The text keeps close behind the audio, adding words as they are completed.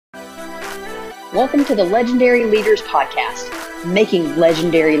Welcome to the Legendary Leaders Podcast, Making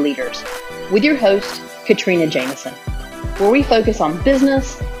Legendary Leaders, with your host, Katrina Jameson, where we focus on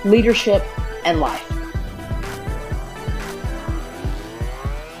business, leadership, and life.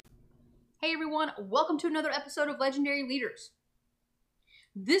 Hey everyone, welcome to another episode of Legendary Leaders.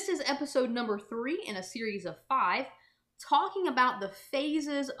 This is episode number 3 in a series of 5, talking about the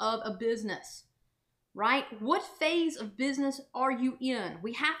phases of a business. Right? What phase of business are you in?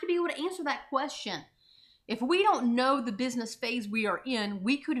 We have to be able to answer that question. If we don't know the business phase we are in,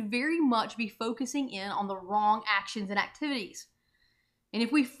 we could very much be focusing in on the wrong actions and activities. And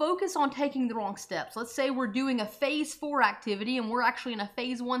if we focus on taking the wrong steps, let's say we're doing a phase 4 activity and we're actually in a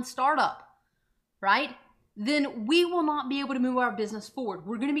phase 1 startup, right? Then we will not be able to move our business forward.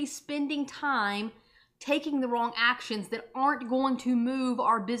 We're going to be spending time taking the wrong actions that aren't going to move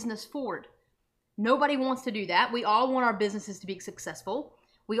our business forward. Nobody wants to do that. We all want our businesses to be successful.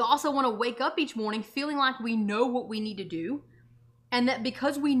 We also want to wake up each morning feeling like we know what we need to do, and that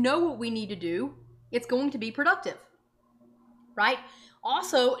because we know what we need to do, it's going to be productive, right?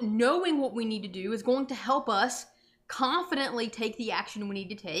 Also, knowing what we need to do is going to help us confidently take the action we need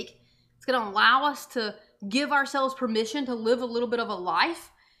to take. It's going to allow us to give ourselves permission to live a little bit of a life,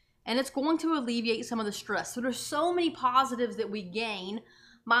 and it's going to alleviate some of the stress. So there's so many positives that we gain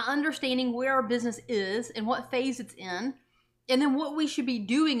by understanding where our business is and what phase it's in, and then what we should be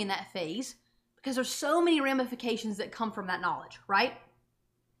doing in that phase, because there's so many ramifications that come from that knowledge, right?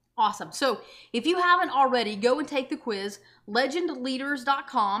 Awesome. So if you haven't already, go and take the quiz,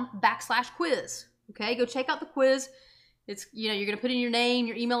 legendleaders.com/quiz. Okay, go check out the quiz. It's, you're going to put in your name,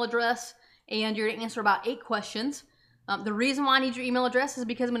 your email address, and you're going to answer about 8 questions. The reason why I need your email address is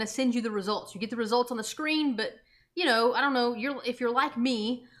because I'm going to send you the results. You get the results on the screen, but I don't know, if you're like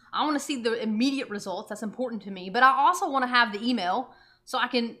me, I want to see the immediate results. That's important to me. But I also want to have the email so I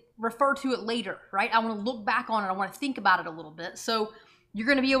can refer to it later, right? I want to look back on it. I want to think about it a little bit. So you're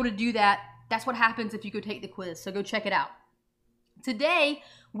going to be able to do that. That's what happens if you go take the quiz. So go check it out. Today,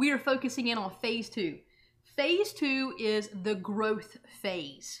 we are focusing in on phase 2. Phase 2 is the growth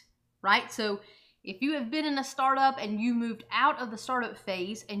phase, right? So if you have been in a startup and you moved out of the startup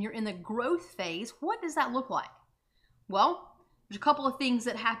phase and you're in the growth phase, what does that look like? Well, there's a couple of things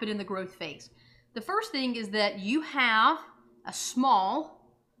that happen in the growth phase. The first thing is that you have a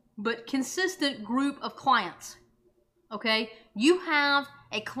small but consistent group of clients, okay? You have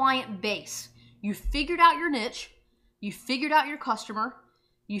a client base. You figured out your niche. You figured out your customer.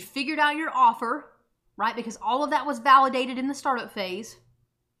 You figured out your offer, right? Because all of that was validated in the startup phase.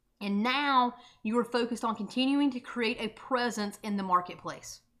 And now you are focused on continuing to create a presence in the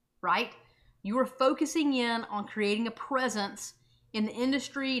marketplace, right? You are focusing in on creating a presence in the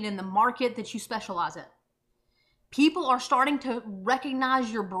industry and in the market that you specialize in. People are starting to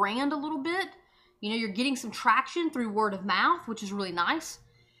recognize your brand a little bit. You're getting some traction through word of mouth, which is really nice.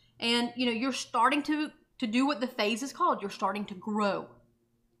 And, you're starting to do what the phase is called. You're starting to grow,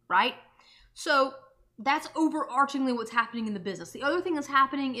 right? So that's overarchingly what's happening in the business. The other thing that's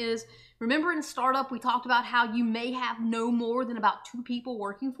happening is, remember in startup, we talked about how you may have no more than about 2 people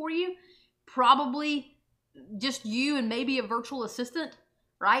working for you. Probably just you and maybe a virtual assistant,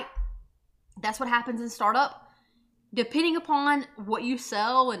 right? That's what happens in startup. Depending upon what you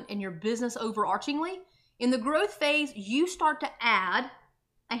sell and your business overarchingly, in the growth phase, you start to add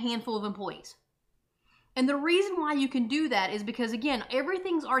a handful of employees. And the reason why you can do that is because, again,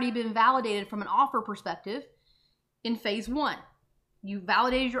 everything's already been validated from an offer perspective in phase 1. You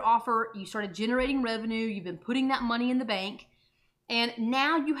validated your offer, you started generating revenue, you've been putting that money in the bank, and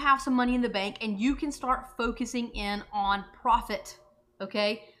now you have some money in the bank and you can start focusing in on profit,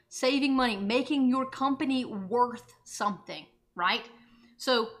 okay? Saving money, making your company worth something, right?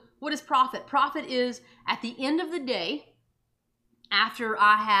 So what is profit? Profit is, at the end of the day, after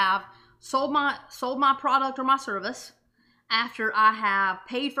I have sold my product or my service, after I have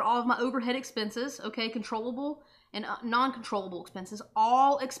paid for all of my overhead expenses, okay, controllable and non-controllable expenses,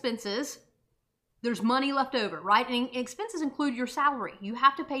 all expenses, there's money left over, right? And expenses include your salary. You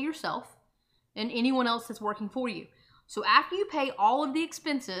have to pay yourself and anyone else that's working for you. So after you pay all of the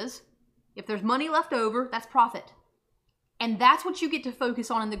expenses, if there's money left over, that's profit. And that's what you get to focus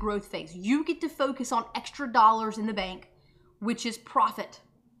on in the growth phase. You get to focus on extra dollars in the bank, which is profit.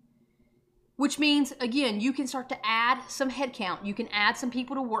 Which means, again, you can start to add some headcount. You can add some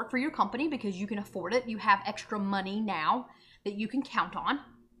people to work for your company because you can afford it. You have extra money now that you can count on,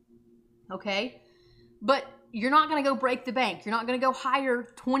 okay? But you're not going to go break the bank. You're not going to go hire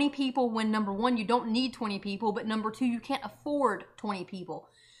 20 people when, number 1, you don't need 20 people, but number 2, you can't afford 20 people.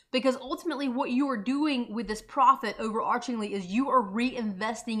 Because ultimately what you are doing with this profit overarchingly is you are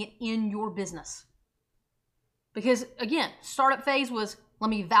reinvesting it in your business. Because again, startup phase was, let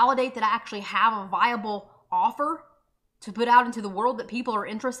me validate that I actually have a viable offer to put out into the world that people are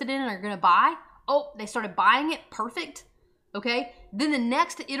interested in and are going to buy. Oh, they started buying it. Perfect. Okay. Then the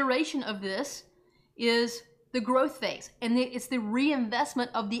next iteration of this is the growth phase. And it's the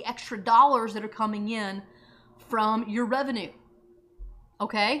reinvestment of the extra dollars that are coming in from your revenue.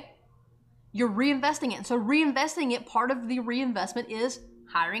 Okay? You're reinvesting it. And so reinvesting it, part of the reinvestment is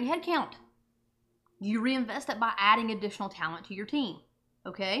hiring headcount. You reinvest it by adding additional talent to your team.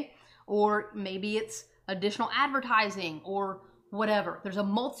 Okay? Or maybe it's additional advertising or whatever. There's a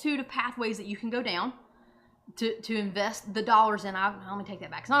multitude of pathways that you can go down to invest the dollars in. Let me take that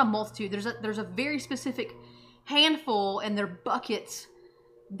back. It's not a multitude. There's a very specific handful, and they're buckets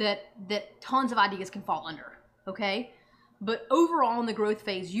that tons of ideas can fall under. Okay? But overall in the growth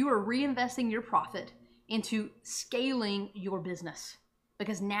phase, you are reinvesting your profit into scaling your business,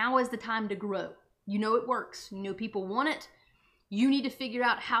 because now is the time to grow. You know it works. You know people want it. You need to figure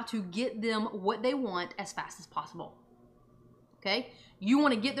out how to get them what they want as fast as possible. Okay? You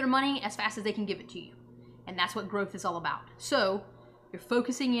want to get their money as fast as they can give it to you. And that's what growth is all about. So you're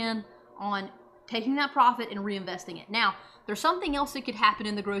focusing in on taking that profit and reinvesting it. Now, there's something else that could happen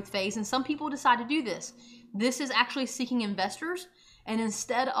in the growth phase, and some people decide to do this. This is actually seeking investors, and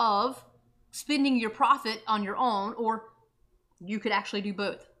instead of spending your profit on your own, or you could actually do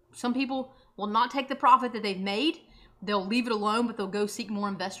both. Some people will not take the profit that they've made. They'll leave it alone, but they'll go seek more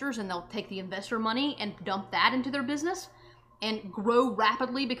investors, and they'll take the investor money and dump that into their business and grow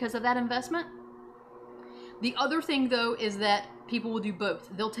rapidly because of that investment. The other thing, though, is that people will do both.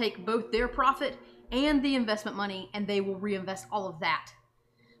 They'll take both their profit and the investment money, and they will reinvest all of that.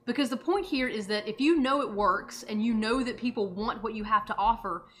 Because the point here is that if you know it works and you know that people want what you have to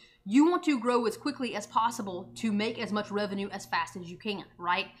offer, you want to grow as quickly as possible to make as much revenue as fast as you can,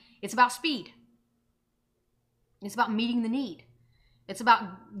 right? It's about speed. It's about meeting the need. It's about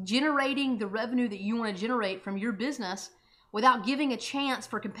generating the revenue that you want to generate from your business without giving a chance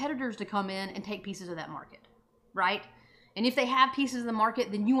for competitors to come in and take pieces of that market, right? And if they have pieces of the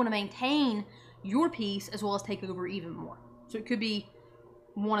market, then you want to maintain your piece as well as take over even more. So it could be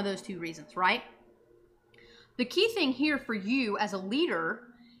one of those two reasons, right? The key thing here for you as a leader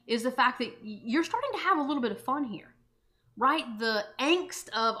is the fact that you're starting to have a little bit of fun here, right? The angst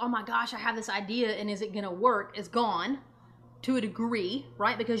of, oh my gosh, I have this idea and is it going to work, is gone to a degree,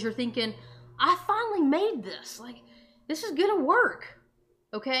 right? Because you're thinking, I finally made this. Like, this is going to work,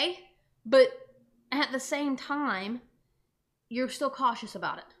 okay? But at the same time, you're still cautious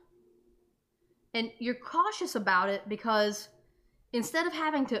about it. And you're cautious about it because instead of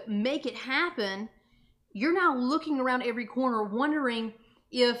having to make it happen, you're now looking around every corner wondering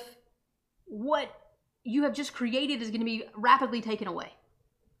if what you have just created is going to be rapidly taken away.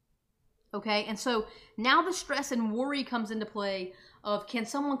 Okay? And so now the stress and worry comes into play of, can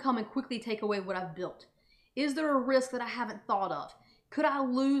someone come and quickly take away what I've built? Is there a risk that I haven't thought of? Could I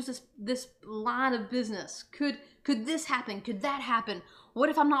lose this line of business? Could this happen? Could that happen? What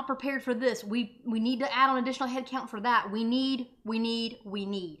if I'm not prepared for this? We need to add on additional headcount for that. We need,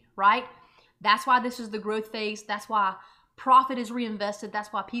 right? That's why this is the growth phase. That's why profit is reinvested.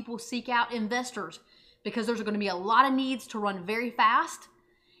 That's why people seek out investors, because there's going to be a lot of needs to run very fast,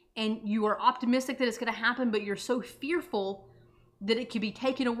 and you are optimistic that it's going to happen, but you're so fearful that it could be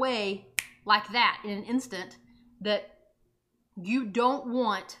taken away like that in an instant that you don't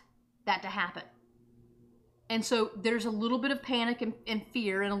want that to happen. And so there's a little bit of panic and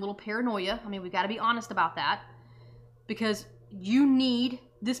fear and a little paranoia. I mean, we've got to be honest about that, because you need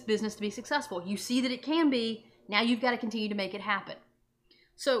this business to be successful. You see that it can be. Now you've got to continue to make it happen.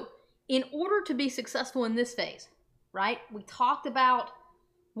 So in order to be successful in this phase, right, we talked about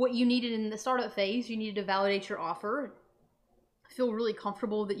what you needed in the startup phase. You needed to validate your offer, feel really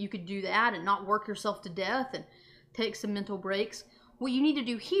comfortable that you could do that and not work yourself to death and take some mental breaks. What you need to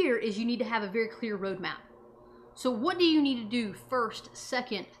do here is you need to have a very clear roadmap. So what do you need to do first,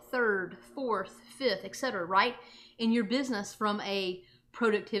 second, third, fourth, fifth, etc., right, in your business from a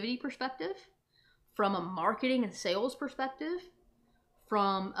productivity perspective, from a marketing and sales perspective,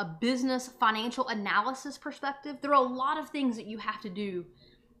 from a business financial analysis perspective? There are a lot of things that you have to do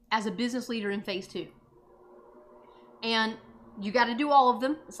as a business leader in phase 2. And you got to do all of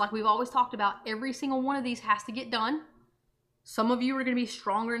them. It's like we've always talked about. Every single one of these has to get done. Some of you are going to be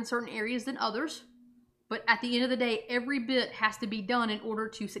stronger in certain areas than others. But at the end of the day, every bit has to be done in order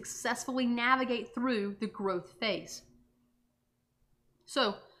to successfully navigate through the growth phase.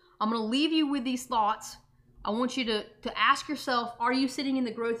 So I'm going to leave you with these thoughts I want you to ask yourself, are you sitting in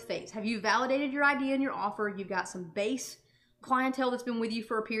the growth phase? Have you validated your idea and your offer? You've got some base clientele that's been with you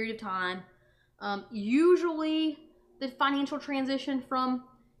for a period of time. Usually the financial transition from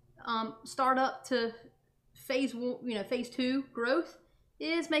startup to phase 2 growth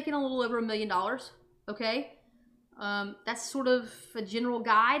is making a little over $1 million. Okay. That's sort of a general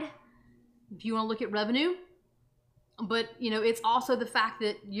guide if you want to look at revenue. But, it's also the fact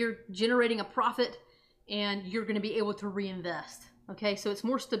that you're generating a profit and you're going to be able to reinvest. Okay, so it's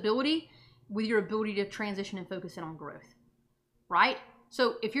more stability with your ability to transition and focus in on growth, right?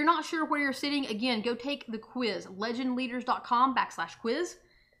 So if you're not sure where you're sitting, again, go take the quiz, legendleaders.com/quiz.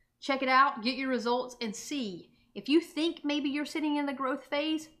 Check it out, get your results, and see. If you think maybe you're sitting in the growth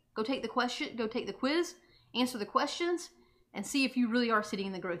phase, go take the quiz, answer the questions, and see if you really are sitting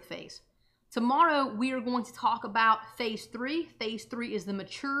in the growth phase. Tomorrow, we are going to talk about phase 3. Phase 3 is the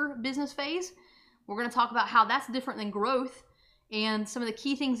mature business phase. We're going to talk about how that's different than growth and some of the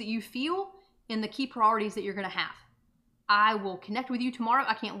key things that you feel and the key priorities that you're going to have. I will connect with you tomorrow.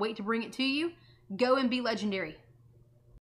 I can't wait to bring it to you. Go and be legendary.